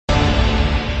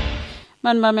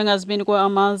Manimame ngazibini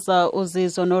kwa-Amaza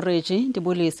uZizo noReji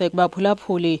ndibulise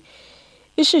kubaphulaphuli.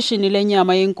 Ishishini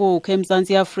lenyama yenkukhu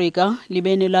eMzantsi Afrika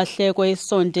libe nelahleko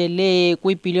esondele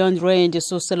kwi-billion rand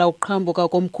isusela ukuqhambuka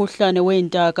komkhuhlane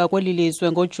weentaka kweli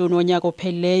lizwe ngoJuni wonyaka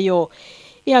ophelileyo.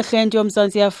 I-Arhente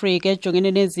yoMzantsi Afrika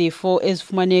ejongene nezifo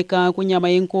ezifumaneka kwinyama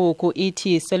yenkukhu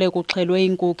ithi sele kuxhelwe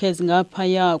iinkukhu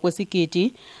ezingaphaya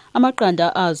kwesigidi,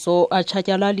 amaqanda azo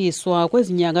atshatyalaliswa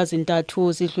kwezi nyanga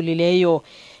zintathu zidlulileyo.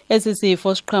 Esi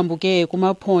sifo siqhambuke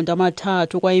kumaphondo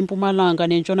amathathu kwayiMpumalanga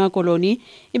neNtshona Koloni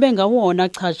ibe ngawona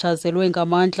achatshazelwe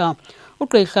ngamandla.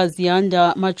 Ugqirha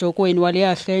Ziyanda Majokweni wale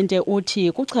Arhente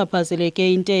uthi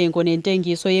kuchaphazeleke intengo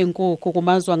nentengiso yeenkukhu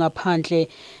kumazwe ngaphandle.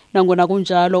 Nangona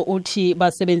kunjalo uthi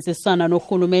basebenzisana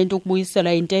norhulumente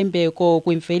ukubuyisela intembeko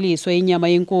kwimveliso yenyama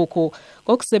yenkukhu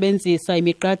ngokusebenzisa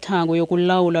imiqathango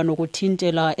yokulawula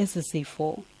nokuthintela esi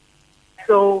sifo.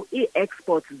 So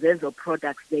exports zezo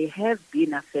products, they have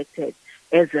been affected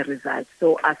as a result.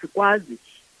 So asikwazi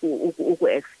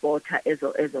uku-exporta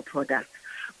ezo products.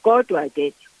 Kodwa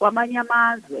ke kwamanye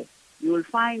amazwe you will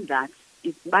find that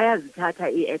bayazithatha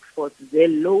i-exports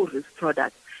ze-low risk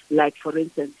products, like for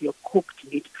instance your cooked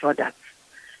meat products.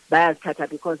 Bayazithatha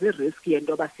because i-risk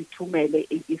yento basithumele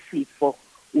isifo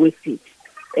with it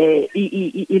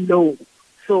i-low.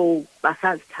 So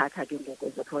basazithatha ke ngoku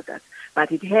ezo products,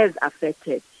 but it has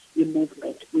affected the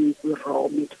movement with raw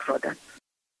meat products.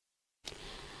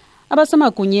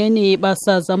 Abasemagunyeni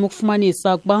basazama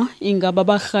ukufumanisa ukuba ingaba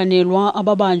barhanelwa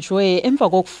ababanjwe emva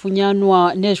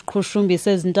kokufunyanwa neziqhushumbisi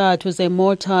ezintathu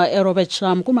zemota eRobert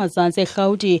Sham kumazantsi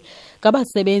eRhawuti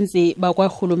ngabasebenzi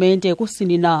bakwarhulumente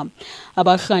kusini na.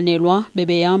 Abarhanelwa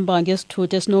bebehamba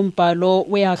ngesithuthi esinombhalo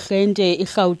we-Arhente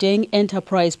iGauteng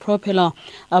Enterprise Propeller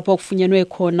apho kufunyenwe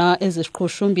khona ezi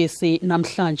ziqhushumbisi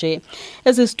namhlanje.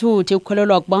 Ezi sithuthi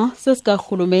kukholelwa ukuba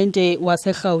sesikarhulumente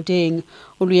waseGauteng.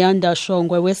 uLuyanda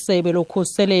Shongwe wesebe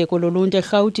lokhuseleko loluntu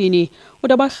eRhawutini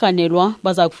uthi abarhanelwa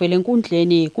baza kuvela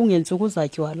enkundleni kungeentsuku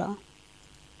zatywala.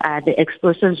 The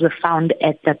explosives were found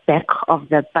at the back of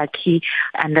the bakkie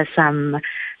under some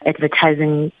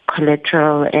advertising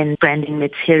collateral and branding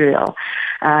material.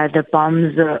 The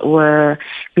bombs were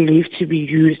believed to be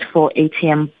used for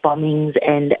ATM bombings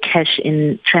and cash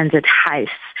in transit heists.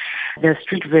 The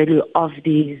street value of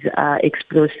these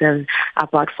explosives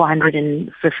about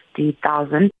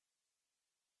 450,000.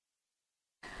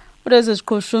 Ezi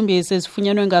ziqhushumbisi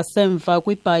zifunyenwe ngasemva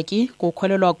kwibhaki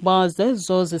kukholelwa ukuba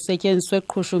zezo zisetyenziswe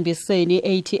ekuqhushumbiseni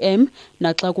i-ATM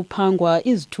naxa kuphangwa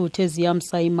izithuthi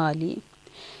ezihambisa imali.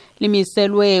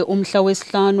 Limiselwe umhla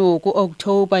wesi-5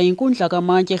 ku-Okthobha inkundla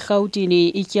kaMantye eRhawutini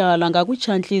ityala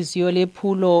ngakwitshantliziyo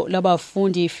lephulo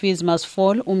labafundi Fees Must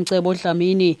Fall umcebo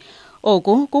Dlamini.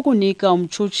 Oku kukunika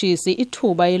umtshutshisi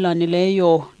ithuba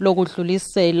elaneleyo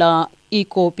lokudlulisela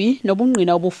ikopi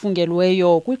nobungqina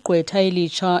obufungelweyo kwigqwetha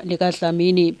elitsha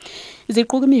likaDlamini.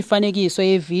 Ziquka imifanekiso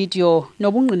yevidiyo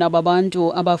nobungqina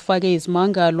babantu abafake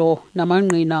izimangalo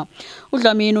namangqina.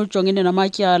 uDlamini ujongene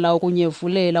namatyala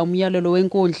okunyevulela umyalelo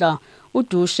wenkundla,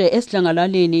 udushe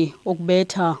esidlangalaleni,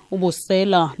 ukubetha,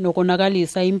 ubusela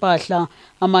nokonakalisa impahla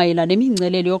amayela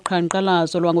nemingcelelo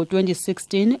yoqhankqalazo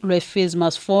lwango-2016 lwe-Fees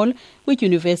Must Fall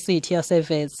kwidyunivesithi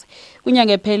yaseWits.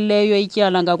 Kwinyanga ephelileyo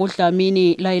ityala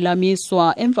ngakuDlamini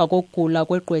layilamiswa emva kokugula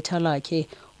kwegqwetha lakhe.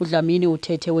 uDlamini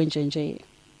uthethe wenjenje.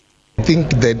 I think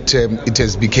that it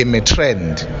has become a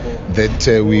trend that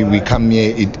we come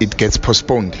here, it gets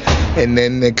postponed. And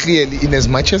then clearly, in as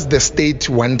much as the state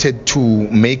wanted to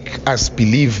make us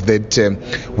believe that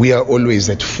we are always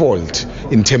at fault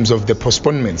in terms of the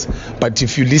postponements, but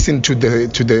if you listen to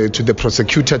the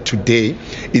prosecutor today,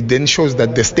 it then shows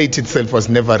that the state itself was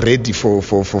never ready for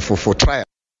trial.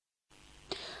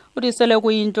 Udisele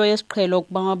kuyinto yesiqhelo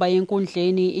ukuba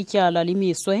bayenkundleni ityala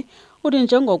limiswe. Uthi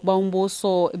njengokuba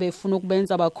umbuso befuna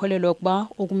ukubenza bakholelwe ukuba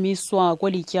ukumiswa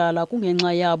kweli tyala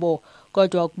kungenxa yabo,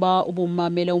 kodwa ukuba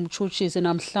ubumamele umtshutshisi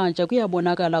namhlanje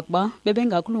kuyabonakala ukuba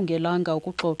bebengakulungelanga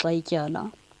ukuxoxa ityala.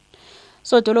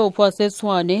 Sodolophu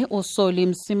waseTshwane uSoli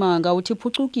Msimanga uthi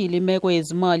iphucukile imeko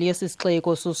yezimali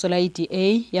yesisixeko susela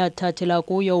i-DA yathathela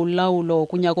kuyo ulawulo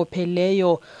kunyaka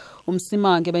ophelileyo.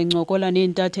 uMsimange bencokola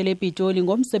nentatheli ePitoli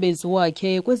ngomsebenzi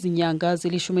wakhe kwezinyanga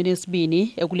zili-12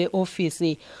 ekule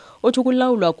ofisi. Uthi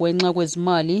ukulawulwa gwenxa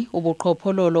kwezimali,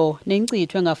 ubuqhophololo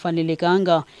nenkcitho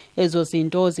engafanelekanga ezo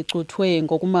zinto zicuthwe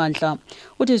ngokumandla.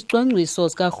 Uthi izicwangciso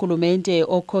zikarhulumente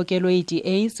okhokelwe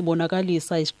i-DA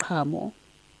zibonakalisa isiqhamo.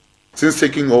 Since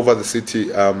taking over the city,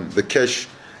 the cash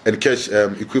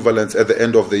equivalents at the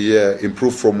end of the year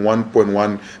improved from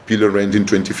 1.1 billion rand in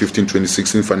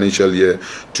 2015-2016 financial year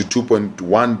to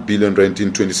 2.1 billion rand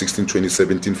in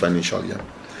 2016-2017 financial year.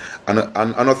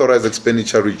 unauthorized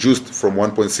expenditure reduced from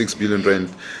 1.6 billion rand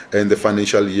in the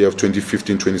financial year of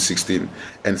 2015-2016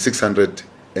 and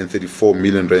 634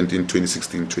 million rand in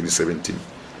 2016-2017.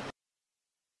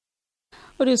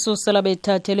 Ulisusela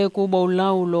bethathele kubo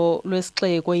ulawulo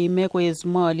lwesixeko imeko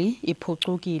yezimali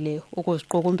iphucukile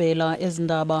ukuziqukumbela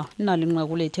ezindaba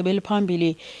nalinqaku lethu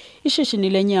beliphambili. Ishishini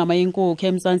lenyama yenkukhu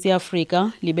eMzantsi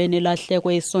Afrika libe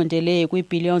nelahleko esondele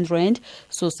kwi-billion rand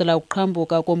susela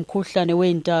ukuqhambuka komkhuhlane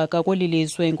weentaka kweli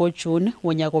lizwe ngoJuni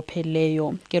wonyaka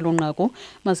ophelileyo. Ngelo nqaku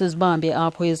masizibambe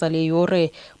apho ezale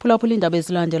yure phulaphula indaba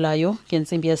ezilandelayo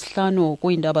ngentsimbi yesihlanu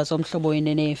kwiindaba zomhlobo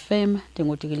wenene FM.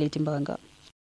 NdinguDikileti Mbanga.